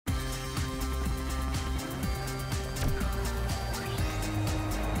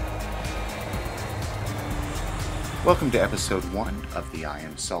Welcome to episode 1 of the I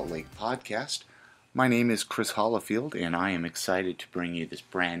Am Salt Lake podcast. My name is Chris Hollifield, and I am excited to bring you this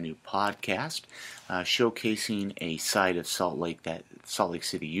brand new podcast showcasing a side of Salt Lake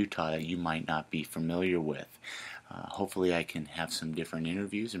City, Utah that you might not be familiar with. Hopefully I can have some different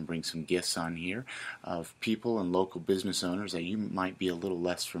interviews and bring some guests on here of people and local business owners that you might be a little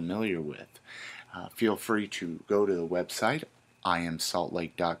less familiar with. Feel free to go to the website,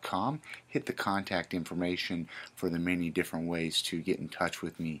 iamsaltlake.com. Hit the contact information for the many different ways to get in touch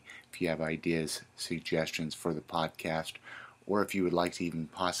with me if you have ideas, suggestions for the podcast, or if you would like to even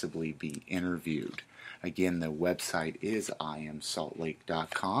possibly be interviewed. Again, the website is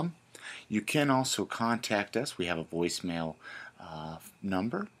iamsaltlake.com. You can also contact us. We have a voicemail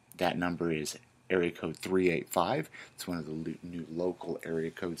number. That number is area code 385. It's one of the new local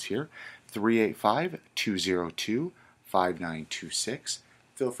area codes here. 385-202-5926.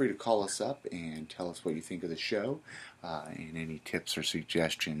 Feel free to call us up and tell us what you think of the show and any tips or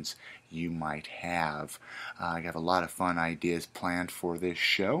suggestions you might have. I have a lot of fun ideas planned for this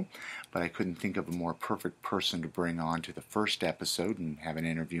show, but I couldn't think of a more perfect person to bring on to the first episode and have an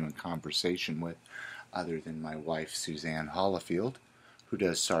interview and conversation with other than my wife, Suzanne Hollifield, who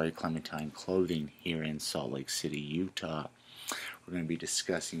does Sorry Clementine clothing here in Salt Lake City, Utah. We're going to be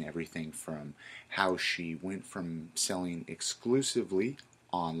discussing everything from how she went from selling exclusively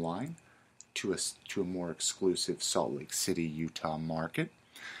online to a more exclusive Salt Lake City, Utah market,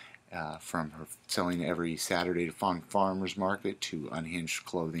 from her selling every Saturday to farmers market to unhinged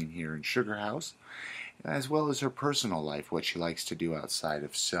clothing here in Sugar House, as well as her personal life, what she likes to do outside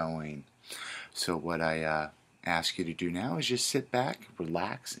of sewing. So what I ask you to do now is just sit back,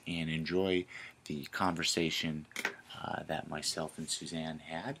 relax, and enjoy the conversation that myself and Suzanne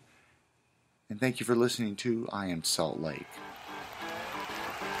had. And thank you for listening to I Am Salt Lake.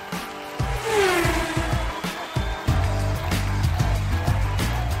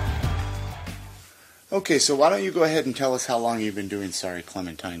 Okay, so why don't you go ahead and tell us how long you've been doing Sorry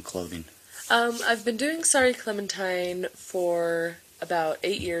Clementine clothing? I've been doing Sorry Clementine for about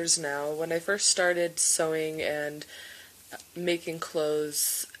 8 years now. When I first started sewing and making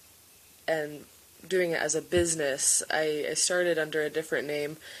clothes and doing it as a business, I started under a different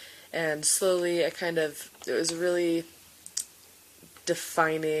name, and slowly it was really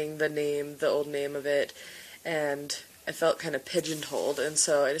defining the old name of it, and I felt kind of pigeonholed, and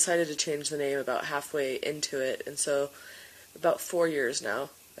so I decided to change the name about halfway into it, and so about 4 years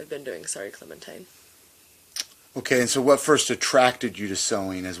now I've been doing Sorry Clementine. Okay, and so what first attracted you to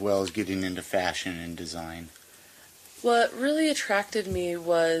sewing as well as getting into fashion and design? What really attracted me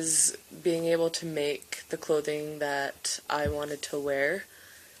was being able to make the clothing that I wanted to wear.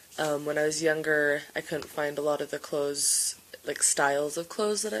 When I was younger, I couldn't find a lot of the clothes, like styles of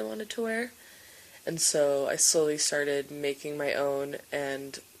clothes that I wanted to wear. And so I slowly started making my own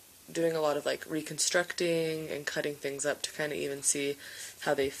and doing a lot of like reconstructing and cutting things up to kind of even see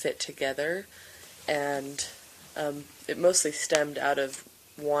how they fit together. And it mostly stemmed out of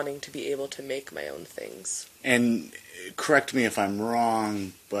wanting to be able to make my own things. And correct me if I'm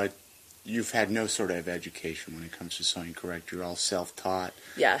wrong, but you've had no sort of education when it comes to sewing, correct? You're all self-taught?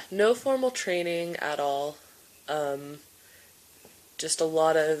 Yeah, no formal training at all. Just a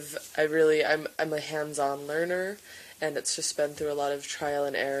lot of, I'm a hands-on learner, and it's just been through a lot of trial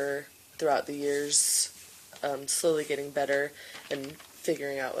and error throughout the years, slowly getting better and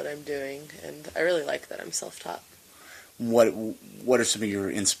figuring out what I'm doing, and I really like that I'm self-taught. What are some of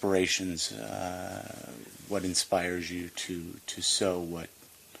your inspirations? What inspires you to sew what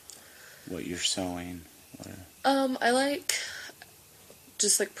you're sewing? I like,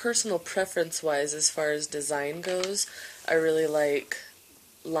 just like personal preference wise, as far as design goes, I really like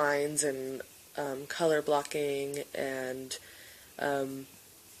lines and color blocking and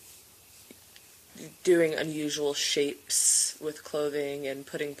doing unusual shapes with clothing and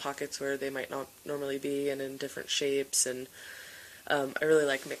putting pockets where they might not normally be and in different shapes, and I really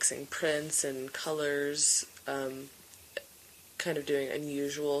like mixing prints and colors, kind of doing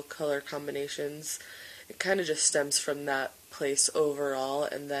unusual color combinations. It kind of just stems from that place overall,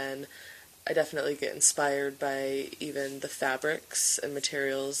 and then I definitely get inspired by even the fabrics and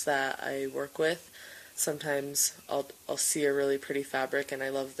materials that I work with. Sometimes I'll see a really pretty fabric and I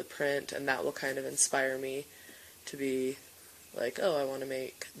love the print, and that will kind of inspire me to be like, oh, I want to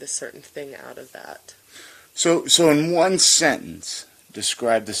make this certain thing out of that. So in one sentence,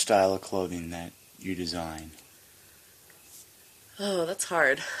 describe the style of clothing that you design. Oh, that's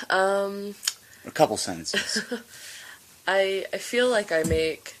hard. A couple sentences. I feel like I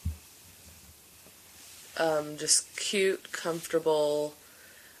make just cute, comfortable,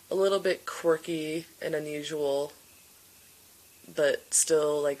 a little bit quirky and unusual but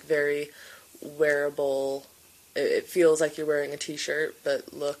still like very wearable. It feels like you're wearing a t-shirt,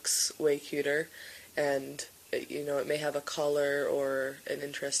 but looks way cuter. And it may have a collar or an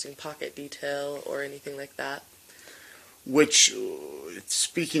interesting pocket detail or anything like that. Which,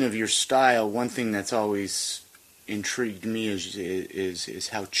 speaking of your style, one thing that's always intrigued me is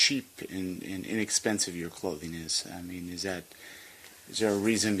how cheap and inexpensive your clothing is. I mean, is there a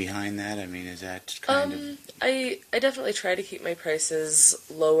reason behind that? I mean, is that kind of... I definitely try to keep my prices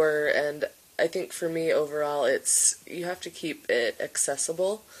lower, and I think for me overall, you have to keep it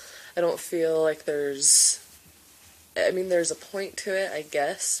accessible. I don't feel like there's a point to it, I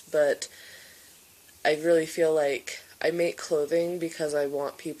guess, but I really feel like I make clothing because I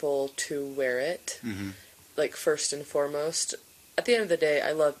want people to wear it, like first and foremost. At the end of the day,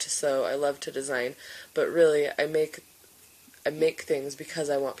 I love to sew, I love to design, but really I make things because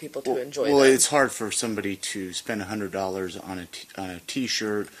I want people to enjoy them. Well, it's hard for somebody to spend $100 on a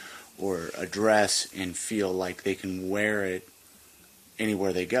t-shirt or a dress and feel like they can wear it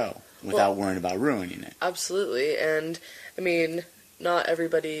anywhere they go without worrying about ruining it. Absolutely, and I mean, not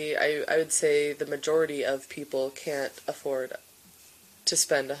everybody, I would say the majority of people can't afford to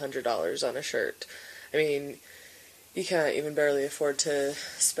spend $100 on a shirt. I mean, you can't even barely afford to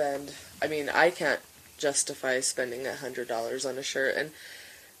spend, I can't justify spending $100 on a shirt, and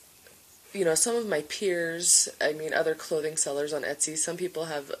some of my peers, other clothing sellers on Etsy, some people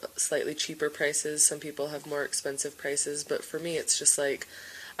have slightly cheaper prices, some people have more expensive prices, but for me it's just like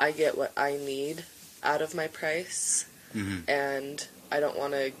I get what I need out of my price, and I don't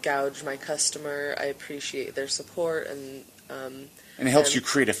want to gouge my customer. I appreciate their support, and it helps you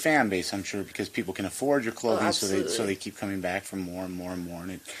create a fan base, I'm sure, because people can afford your clothing, so they keep coming back for more and more and more,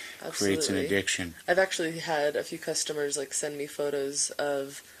 and it creates an addiction. I've actually had a few customers send me photos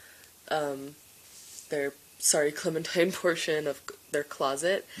of their Sorry Clementine portion of their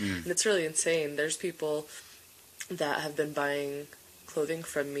closet, and it's really insane. There's people that have been buying clothing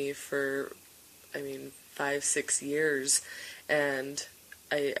from me for 5-6 years, and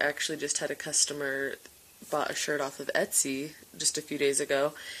I actually just had a customer bought a shirt off of Etsy just a few days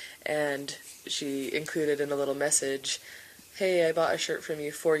ago, and she included in a little message, "Hey, I bought a shirt from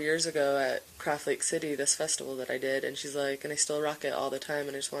you 4 years ago at Craft Lake City, this festival that I did," and she's like, "and I still rock it all the time,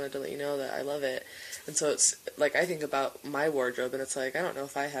 and I just wanted to let you know that I love it." And so it's like, I think about my wardrobe, and it's like, I don't know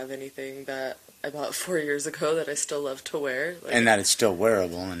if I have anything that I bought 4 years ago that I still love to wear. And that it's still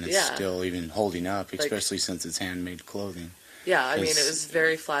wearable, and it's still even holding up, especially since it's handmade clothing. Yeah, it was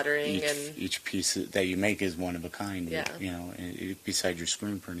very flattering. Each piece that you make is one of a kind, yeah. Besides your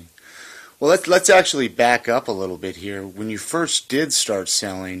screen printing. Well, let's actually back up a little bit here. When you first did start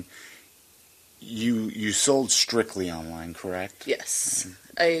selling, you sold strictly online, correct? Yes.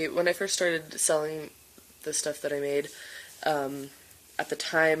 When I first started selling the stuff that I made, at the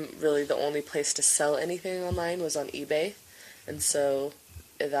time, really the only place to sell anything online was on eBay, and so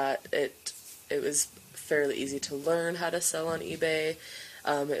it was fairly easy to learn how to sell on eBay.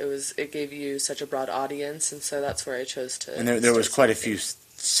 It gave you such a broad audience, and so that's where I chose to. And there was quite a few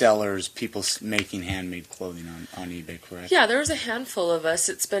sellers, people making handmade clothing on eBay, correct? Yeah, there was a handful of us.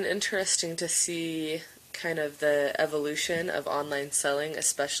 It's been interesting to see kind of the evolution of online selling,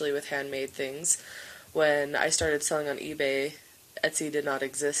 especially with handmade things. When I started selling on eBay, Etsy did not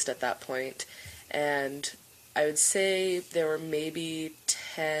exist at that point, and I would say there were maybe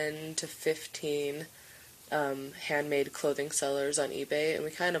 10 to 15 handmade clothing sellers on eBay, and we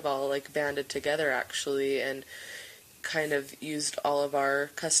kind of all banded together actually, and kind of used all of our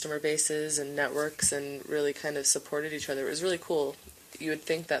customer bases and networks and really kind of supported each other. It was really cool. You would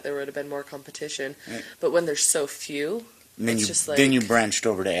think that there would have been more competition, but when there's so few, then you branched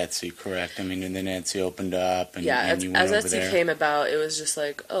over to Etsy, correct? And then Etsy opened up, and you went over there. As Etsy came about, it was just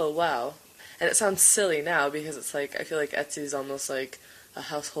like, oh wow. And it sounds silly now because it's like, I feel like Etsy's almost like a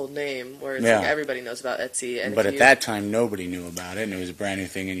household name where it's like everybody knows about Etsy. And but at that time, nobody knew about it, and it was a brand new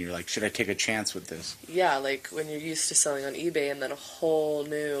thing, and you're like, should I take a chance with this? Yeah, like when you're used to selling on eBay and then a whole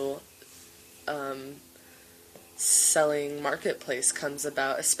new selling marketplace comes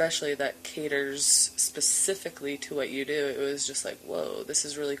about, especially that caters specifically to what you do, it was just like, whoa, this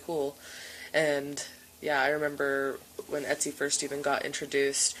is really cool. And yeah, I remember when Etsy first even got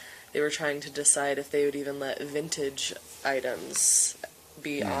introduced, they were trying to decide if they would even let vintage items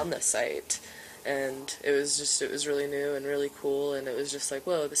be on the site, and it was really new and really cool, and it was just like,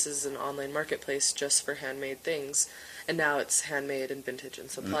 whoa, this is an online marketplace just for handmade things. And now it's handmade and vintage and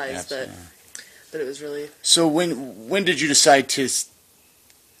supplies, but it was really... So when did you decide to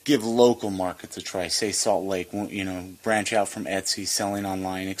give local markets a try? Say Salt Lake, branch out from Etsy, selling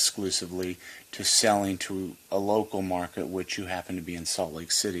online exclusively, to selling to a local market, which you happen to be in Salt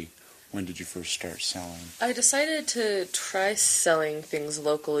Lake City. When did you first start selling? I decided to try selling things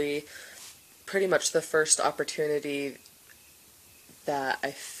locally pretty much the first opportunity that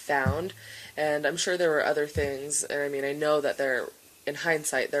I found, and I'm sure there were other things, and I mean, I know that in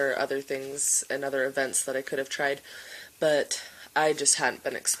hindsight, there are other things and other events that I could have tried, but I just hadn't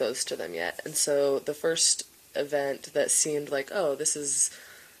been exposed to them yet. And so the first event that seemed like, oh, this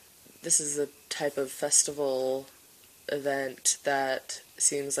is a type of festival event that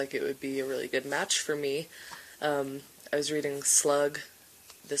seems like it would be a really good match for me. I was reading Slug,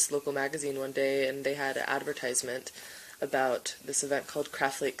 this local magazine, one day, and they had an advertisement about this event called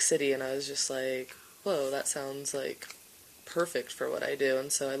Craft Lake City, and I was just like, whoa, that sounds like perfect for what I do.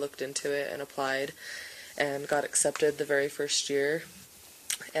 And so I looked into it and applied and got accepted the very first year,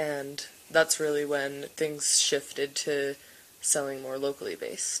 and that's really when things shifted to selling more locally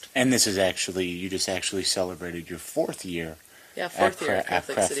based. And this is you just actually celebrated your 4th year. Yeah, 4th year at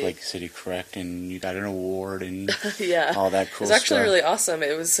Craft Lake City, correct? And you got an award and yeah, all that cool stuff. It was actually really awesome.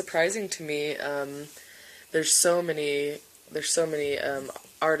 It was surprising to me. There's so many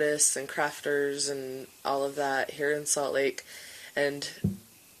artists and crafters and all of that here in Salt Lake, and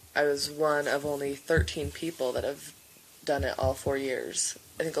I was one of only 13 people that have done it all 4 years.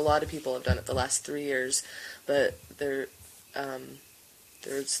 I think a lot of people have done it the last 3 years, but there's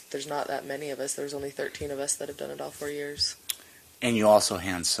not that many of us. There's only 13 of us that have done it all 4 years. And you also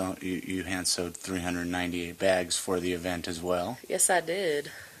hand sewed 398 bags for the event as well. Yes, I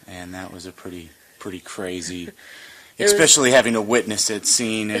did. And that was a pretty crazy, especially having to witness it,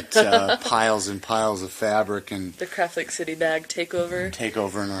 seeing it, piles and piles of fabric, and the Craft Lake City bag takeover in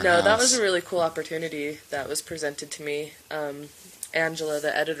our house. No, that was a really cool opportunity that was presented to me. Angela,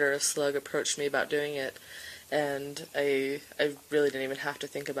 the editor of Slug, approached me about doing it, and I really didn't even have to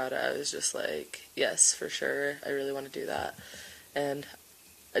think about it. I was just like, yes, for sure, I really want to do that. And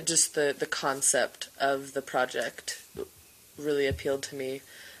just the concept of the project really appealed to me,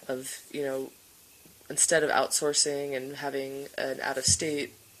 of, instead of outsourcing and having an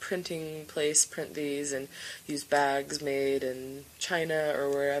out-of-state printing place print these and use bags made in China or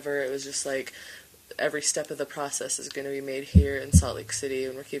wherever, it was just like every step of the process is going to be made here in Salt Lake City,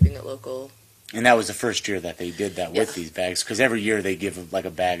 and we're keeping it local. And that was the first year that they did that with these bags, because every year they give a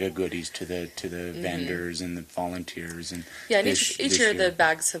bag of goodies to the vendors and the volunteers. And and each year the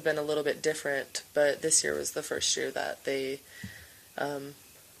bags have been a little bit different, but this year was the first year that they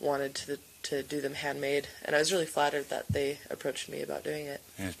wanted to do them handmade, and I was really flattered that they approached me about doing it.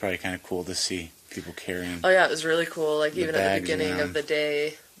 And it's probably kind of cool to see people carrying. Oh yeah, it was really cool. Like even at the beginning of the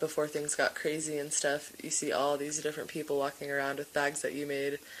day, before things got crazy and stuff, you see all these different people walking around with bags that you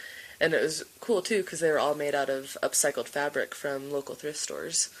made. And it was cool, too, because they were all made out of upcycled fabric from local thrift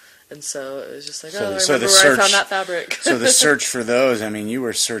stores. And so it was just like, I remember where I found that fabric. So the search for those, I mean, you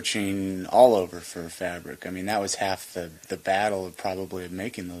were searching all over for fabric. I mean, that was half the battle of probably of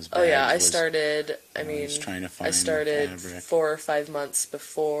making those bags. Oh, yeah, I started 4 or 5 months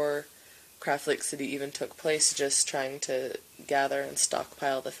before Craft Lake City even took place, just trying to gather and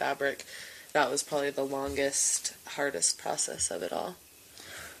stockpile the fabric. That was probably the longest, hardest process of it all.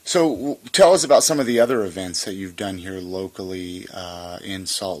 So tell us about some of the other events that you've done here locally in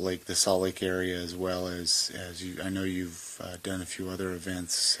Salt Lake, the Salt Lake area, as well as you. I know you've done a few other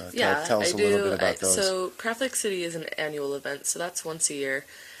events. Tell us a little bit about those. So Craft Lake City is an annual event, so that's once a year.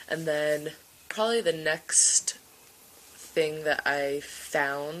 And then probably the next thing that I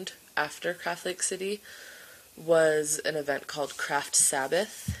found after Craft Lake City was an event called Craft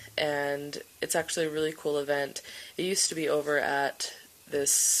Sabbath, and it's actually a really cool event. It used to be over at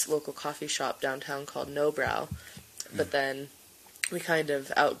this local coffee shop downtown called No Brow, but then we kind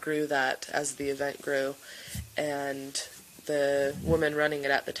of outgrew that as the event grew, and the woman running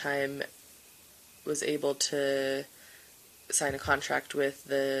it at the time was able to sign a contract with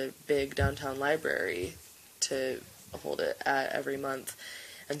the big downtown library to hold it every month.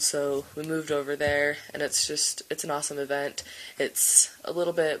 And so we moved over there, and it's an awesome event. It's a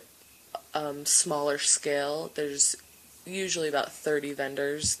little bit smaller scale. There's usually about 30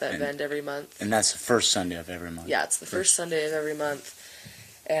 vendors that vend every month. And that's the first Sunday of every month. Yeah, it's the first Sunday of every month.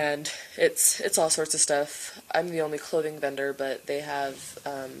 And it's all sorts of stuff. I'm the only clothing vendor, but they have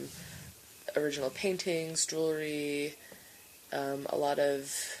original paintings, jewelry, a lot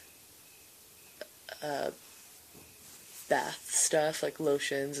of bath stuff like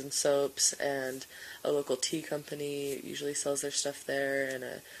lotions and soaps, and a local tea company usually sells their stuff there, and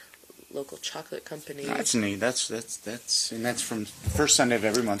a local chocolate company. That's neat. That's from first Sunday of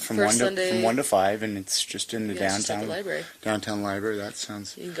every month from First 1 to 5, and it's just in the Yeah, it's just at downtown the library. Downtown library. That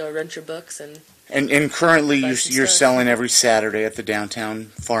sounds. You can go rent your books and currently buy you're some you're stuff. selling every Saturday at the downtown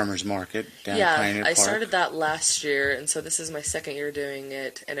farmers market down Yeah, Pioneer I Park. started that last year, and so this is my second year doing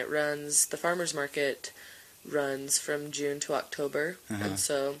it, and the farmers market runs from June to October, and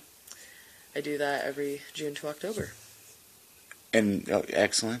so I do that every June to October. And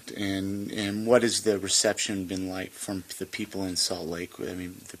excellent. And what has the reception been like from the people in Salt Lake? I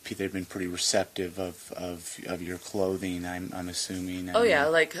mean, they've been pretty receptive of your clothing. I'm assuming. Oh yeah,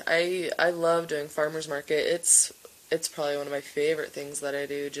 like I love doing farmers market. It's probably one of my favorite things that I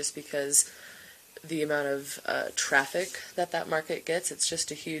do, just because the amount of traffic that market gets. It's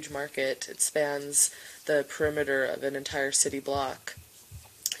just a huge market. It spans the perimeter of an entire city block,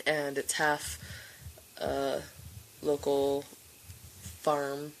 and it's half local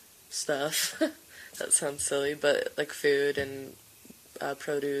farm stuff. That sounds silly, but like food and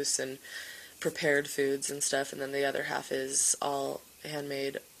produce and prepared foods and stuff, and then the other half is all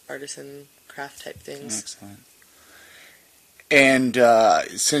handmade artisan craft type things. Excellent. And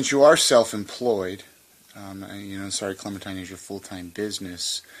since you are self-employed, Sorry Clementine is your full-time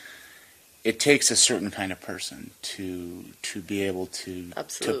business, it takes a certain kind of person to be able to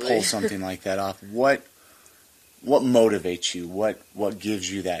pull something like that off. What motivates you? What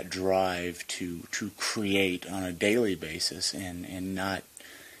gives you that drive to create on a daily basis and not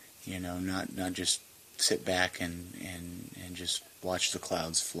just sit back and just watch the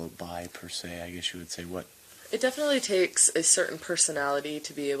clouds float by per se? I guess you would say what. It definitely takes a certain personality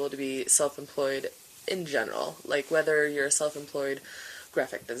to be able to be self-employed in general. Like whether you're a self-employed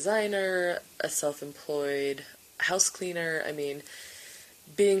graphic designer, a self-employed house cleaner. I mean,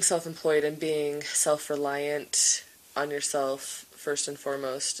 being self-employed and being self-reliant on yourself first and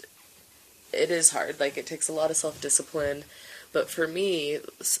foremost, it is hard. Like, it takes a lot of self-discipline. But for me,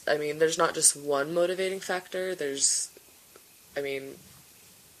 I mean, there's not just one motivating factor. There's a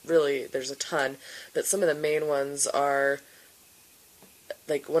ton. But some of the main ones are,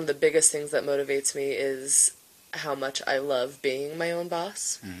 like, one of the biggest things that motivates me is how much I love being my own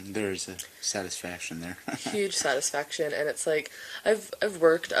boss. There's a satisfaction there. Huge satisfaction, and it's like I've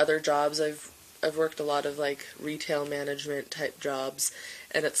worked other jobs. I've worked a lot of like retail management type jobs,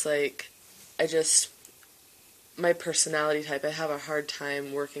 and it's like my personality type, I have a hard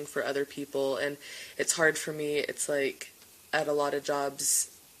time working for other people, and it's hard for me. It's like at a lot of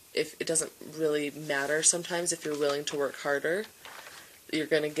jobs, if it doesn't really matter sometimes if you're willing to work harder. You're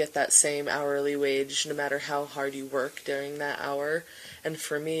going to get that same hourly wage no matter how hard you work during that hour. And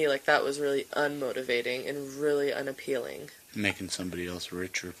for me, like, that was really unmotivating and really unappealing. Making somebody else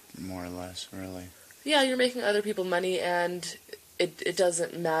richer, more or less, really. Yeah, you're making other people money, and it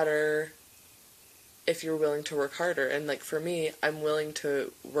doesn't matter if you're willing to work harder. And, like, for me, I'm willing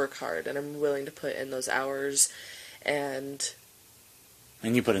to work hard, and I'm willing to put in those hours, and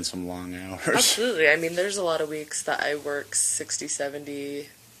you put in some long hours. Absolutely. I mean, there's a lot of weeks that I work 60, 70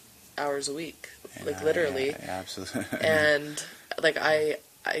 hours a week, like literally. Yeah, absolutely. And like I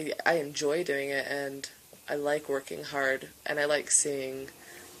enjoy doing it, and I like working hard, and I like seeing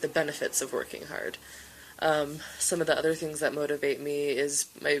the benefits of working hard. Some of the other things that motivate me is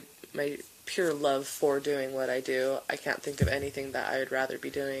my pure love for doing what I do. I can't think of anything that I would rather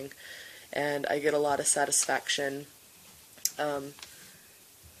be doing, and I get a lot of satisfaction.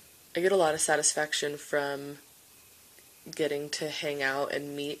 From getting to hang out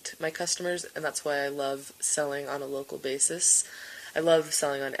and meet my customers, and that's why I love selling on a local basis. I love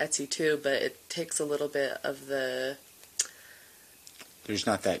selling on Etsy too, but it takes a little bit of the... There's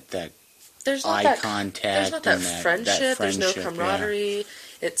not that there's eye not contact. There's not that friendship. There's no friendship, camaraderie. Yeah.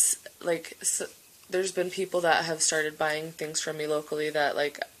 It's like... there's been people that have started buying things from me locally that,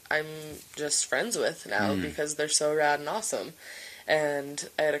 like, I'm just friends with now because they're so rad and awesome. And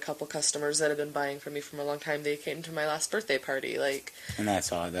I had a couple customers that have been buying from me from a long time. They came to my last birthday party, like, and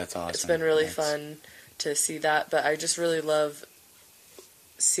that's awesome. It's been really fun to see that, but I just really love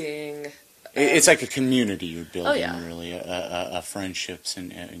seeing. It's like a community you're building, oh, yeah. Really, a friendships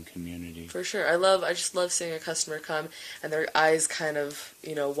and community. For sure, I just love seeing a customer come and their eyes kind of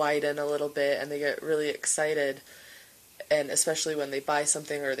widen a little bit, and they get really excited, and especially when they buy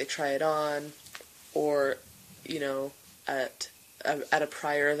something or they try it on, or at a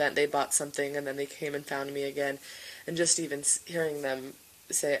prior event they bought something and then they came and found me again, and just even hearing them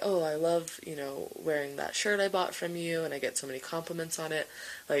say, oh, I love wearing that shirt I bought from you, and I get so many compliments on it.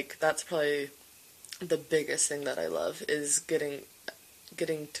 Like, that's probably the biggest thing that I love, is getting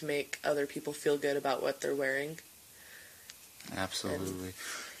to make other people feel good about what they're wearing. Absolutely.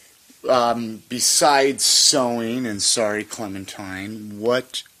 besides sewing and Sorry Clementine,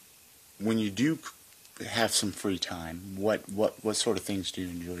 when you do have some free time, what sort of things do you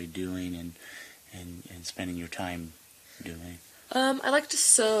enjoy doing and spending your time doing? I like to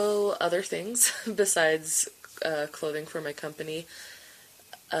sew other things besides clothing for my company.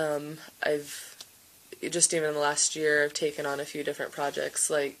 I've just even in the last year, I've taken on a few different projects,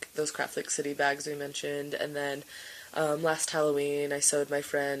 like those Craft Lake City bags we mentioned, and then last Halloween, I sewed my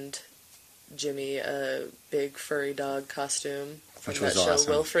friend Jimmy a big furry dog costume from Which that was show,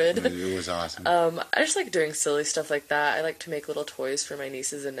 awesome. Wilfred. It was awesome. I just like doing silly stuff like that. I like to make little toys for my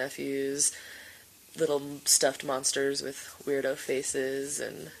nieces and nephews, little stuffed monsters with weirdo faces,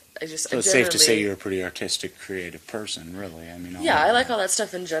 and So it's safe to say you're a pretty artistic, creative person, really. I mean, yeah, I like all that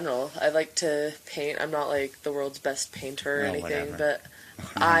stuff in general. I like to paint. I'm not like the world's best painter or anything, whatever.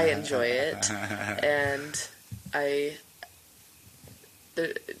 but I enjoy it, and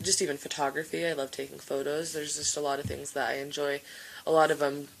just even photography. I love taking photos. There's just a lot of things that I enjoy. A lot of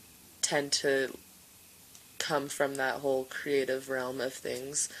them tend to come from that whole creative realm of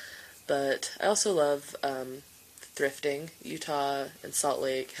things, but I also love thrifting. Utah and Salt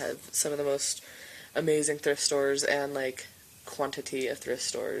Lake have some of the most amazing thrift stores and like quantity of thrift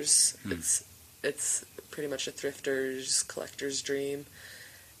stores. It's pretty much a thrifter's collector's dream.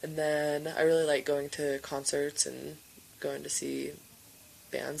 And then I really like going to concerts and going to see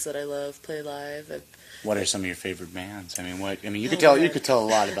bands that I love play live. What are some of your favorite bands? I mean, you could tell a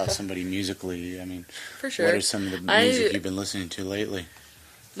lot about somebody musically. I mean, for sure. What are some of the music you've been listening to lately?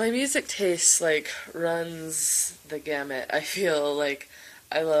 My music taste, runs the gamut. I feel like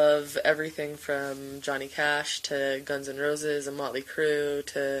I love everything from Johnny Cash to Guns N' Roses and Motley Crue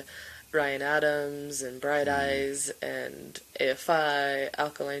to Bryan Adams and Bright Eyes and AFI,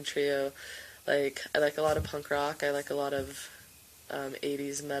 Alkaline Trio. I like a lot of punk rock. I like a lot of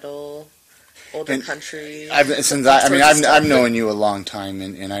 80s metal, older country. I've known you a long time,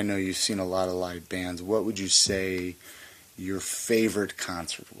 and I know you've seen a lot of live bands. What would you say your favorite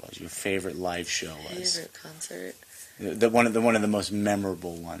concert was? Your favorite live show was? Favorite concert. One of the most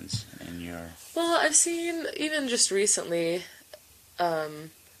memorable ones in your. Well, I've seen even just recently.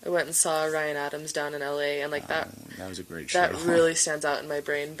 I went and saw Ryan Adams down in LA, and that was a great show. That really stands out in my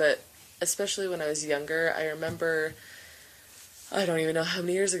brain. But especially when I was younger, I remember. I don't even know how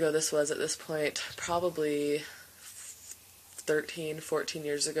many years ago this was at this point. Probably 13, 14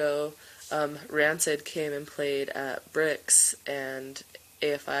 years ago. Rancid came and played at Bricks, and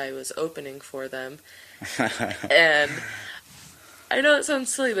AFI was opening for them. And I know it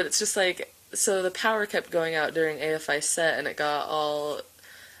sounds silly, but it's just so the power kept going out during AFI set, and it got all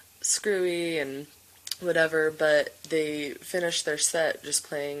screwy and whatever, but they finished their set just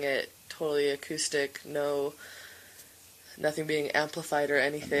playing it totally acoustic, nothing being amplified or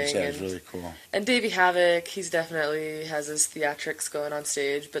anything. That was really cool. And Davey Havoc, he's definitely has his theatrics going on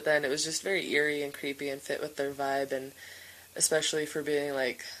stage, but then it was just very eerie and creepy and fit with their vibe, and especially for being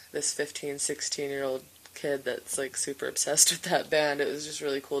this 15, 16-year-old kid that's super obsessed with that band, it was just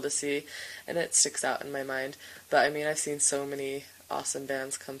really cool to see, and it sticks out in my mind. But I've seen so many awesome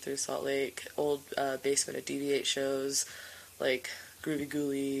bands come through Salt Lake, old Basement of Deviate shows, like Groovy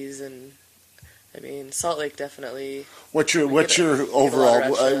Ghoulies, and Salt Lake definitely. What's your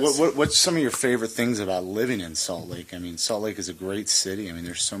overall? What's some of your favorite things about living in Salt Lake? Salt Lake is a great city.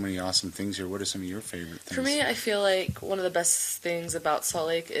 There's so many awesome things here. What are some of your favorite things? For me, I feel like one of the best things about Salt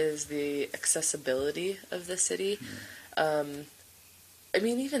Lake is the accessibility of the city.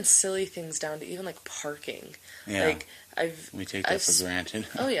 Even silly things down to even parking. Yeah. We take that for granted.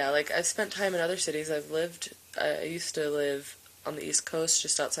 Oh yeah, I've spent time in other cities. I used to live on the East Coast,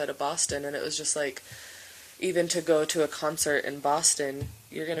 just outside of Boston, and it was just even to go to a concert in Boston,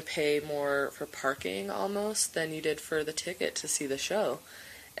 you're going to pay more for parking almost than you did for the ticket to see the show.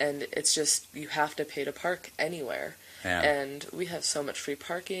 And it's just, you have to pay to park anywhere. Yeah. And we have so much free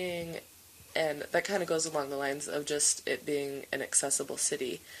parking, and that kind of goes along the lines of just it being an accessible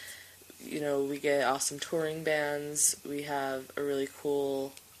city. We get awesome touring bands, we have a really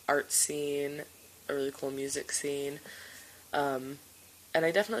cool art scene, a really cool music scene. And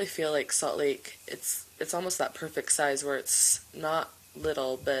I definitely feel like Salt Lake, it's almost that perfect size where it's not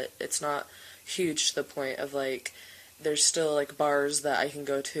little, but it's not huge to the point of there's still bars that I can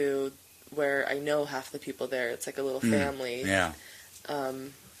go to where I know half the people there. It's like a little family. Yeah.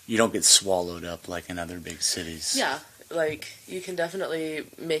 You don't get swallowed up like in other big cities. Yeah. You can definitely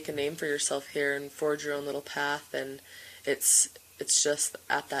make a name for yourself here and forge your own little path, and it's just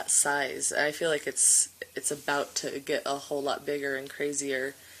at that size. I feel like it's about to get a whole lot bigger and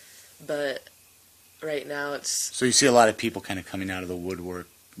crazier, but right now it's... So you see a lot of people kind of coming out of the woodwork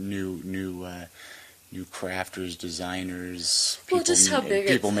new crafters, designers, Well, just how big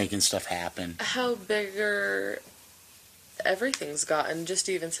people making stuff happen. How bigger everything's gotten, just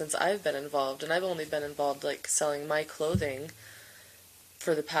even since I've been involved, and I've only been involved like selling my clothing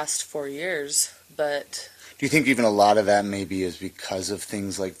for the past 4 years, but... Do you think even a lot of that maybe is because of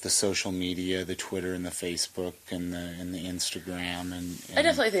things like the social media, the Twitter and the Facebook and the Instagram? And I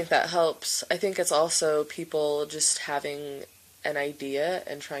definitely think that helps. I think it's also people just having an idea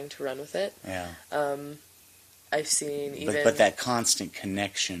and trying to run with it. Yeah. I've seen even... But that constant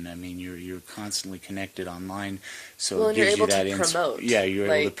connection, I mean, you're constantly connected online, so well, it gives you that... Well, you're able to promote. Yeah,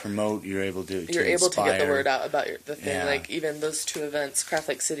 you're able to promote, you're able to You're able to inspire. get the word out about the thing. Yeah. Like, even those two events, Craft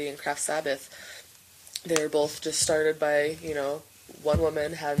Lake City and Craft Sabbath, they were both just started by, one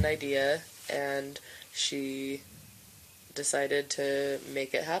woman had an idea, and she decided to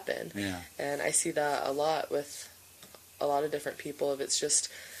make it happen. Yeah. And I see that a lot with a lot of different people. If it's just...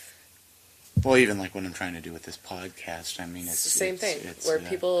 Well, even like what I'm trying to do with this podcast, I mean, it's the same thing, where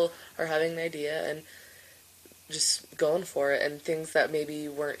people are having an idea and just going for it, and things that maybe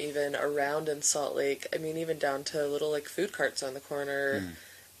weren't even around in Salt Lake. I mean, even down to little like food carts on the corner.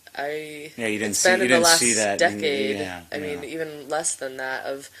 You didn't it's been in the last decade. I mean, even less than that.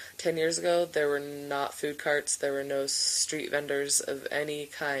 Of 10 years ago, there were not food carts. There were no street vendors of any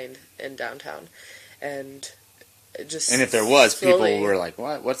kind in downtown, and if there was, slowly, people were like,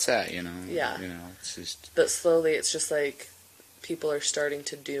 "What? What's that?" Yeah. It's just. But slowly, it's just like people are starting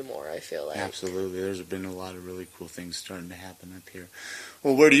to do more. I feel like absolutely, there's been a lot of really cool things starting to happen up here.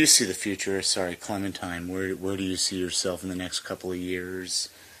 Well, where do you see the future? Sorry, Clementine. Where do you see yourself in the next couple of years?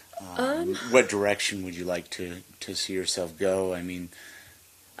 What direction would you like to see yourself go? I mean,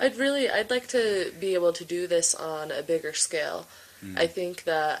 I'd like to be able to do this on a bigger scale. I think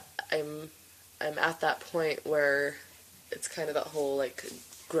that I'm at that point where it's kind of that whole like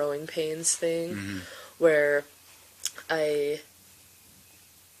growing pains thing, where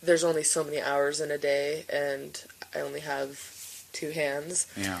there's only so many hours in a day, and I only have 2 hands.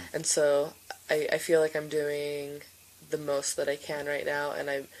 Yeah. And so I feel like I'm doing the most that I can right now,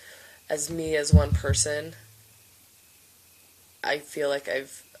 and as one person, I feel like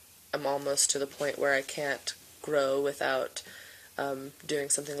I'm almost to the point where I can't grow without doing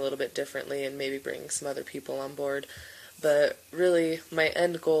something a little bit differently and maybe bringing some other people on board. But really, my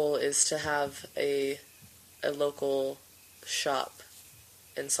end goal is to have a local shop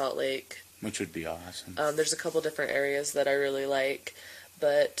in Salt Lake. Which would be awesome. There's a couple different areas that I really like,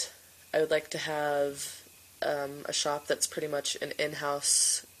 but I would like to have a shop that's pretty much an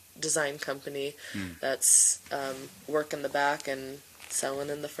in-house design company that's work in the back and selling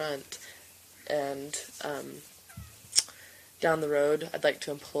in the front. And down the road, I'd like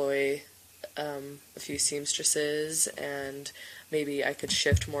to employ a few seamstresses, and maybe I could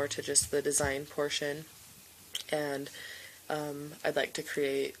shift more to just the design portion. And I'd like to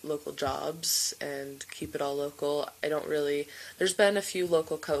create local jobs and keep it all local. There's been a few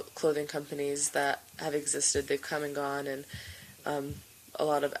local clothing companies that have existed. They've come and gone, and a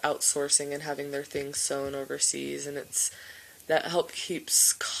lot of outsourcing and having their things sewn overseas, and that help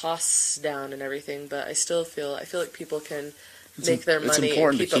keeps costs down and everything. But I feel like people can make their money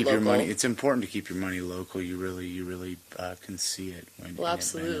and keep it local. It's important to keep your money local. You really can see it. Well,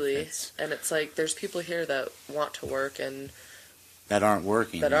 absolutely. And it's like there's people here that want to work and that aren't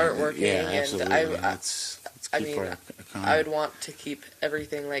working. Yeah, absolutely. And I would want to keep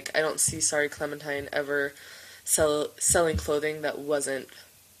everything. Like, I don't see Sorry Clementine ever selling clothing that wasn't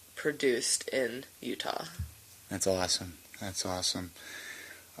produced in Utah. That's awesome.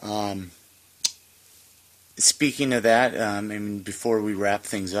 Speaking of that, before we wrap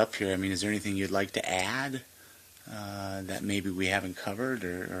things up here, is there anything you'd like to add that maybe we haven't covered,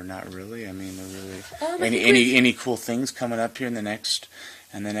 or not really? Any cool things coming up here in the next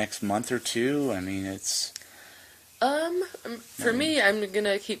month or two? It's. For me, I'm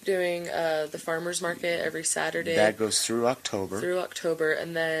gonna keep doing the farmers market every Saturday. That goes through October.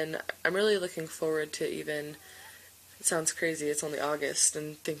 And then I'm really looking forward to even. It sounds crazy, it's only August,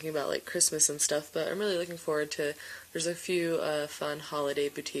 and thinking about like Christmas and stuff, but I'm really looking forward to, there's a few fun holiday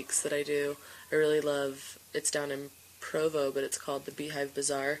boutiques that I do. I really love, it's down in Provo, but it's called the Beehive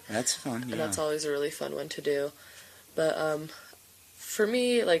Bazaar. That's fun, yeah. And that's always a really fun one to do. But for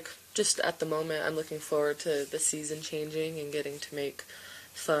me, like, just at the moment, I'm looking forward to the season changing and getting to make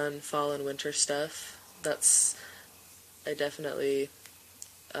fun fall and winter stuff. I definitely...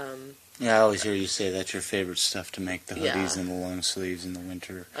 I always hear you say that's your favorite stuff to make, the hoodies and the long sleeves and the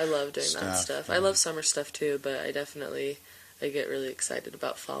winter I love doing that stuff. I love summer stuff too, but I get really excited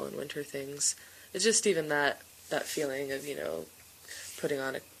about fall and winter things. It's just even that feeling of, putting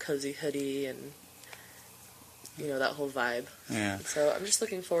on a cozy hoodie and, you know, that whole vibe. Yeah. So I'm just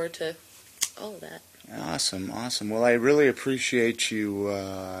looking forward to all of that. Awesome, awesome. Well, I really appreciate you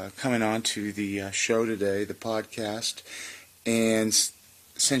coming on to the show today, the podcast. And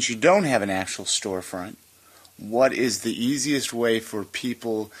since you don't have an actual storefront, what is the easiest way for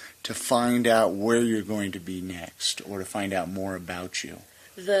people to find out where you're going to be next or to find out more about you?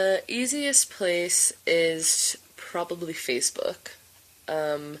 The easiest place is probably Facebook.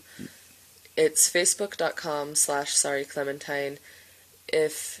 It's facebook.com/Sorry Clementine.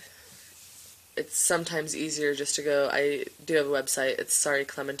 If it's sometimes easier just to go, I do have a website, it's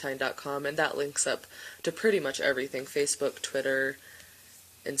sorryclementine.com, and that links up to pretty much everything. Facebook, Twitter,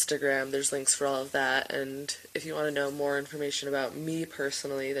 Instagram, there's links for all of that. And if you want to know more information about me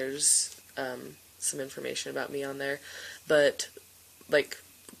personally, there's some information about me on there. But like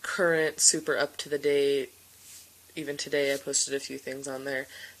current, super up to the date, even today I posted a few things on there.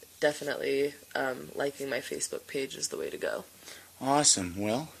 Definitely liking my Facebook page is the way to go. Awesome.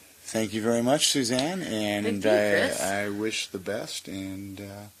 Well, thank you very much, Suzanne, and Thank you, Chris. I wish the best, and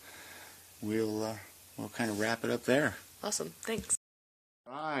we'll kind of wrap it up there. Awesome. Thanks.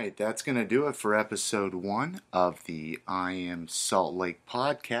 All right, that's going to do it for episode 1 of the I Am Salt Lake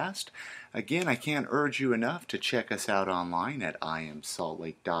podcast. Again, I can't urge you enough to check us out online at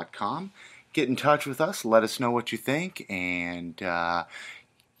iamsaltlake.com. Get in touch with us, let us know what you think, and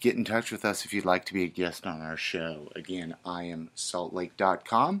get in touch with us if you'd like to be a guest on our show. Again,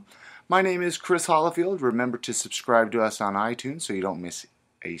 iamsaltlake.com. My name is Chris Hollifield. Remember to subscribe to us on iTunes so you don't miss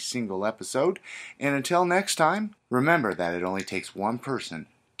a single episode. And until next time, remember that it only takes one person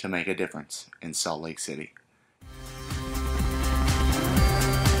to make a difference in Salt Lake City.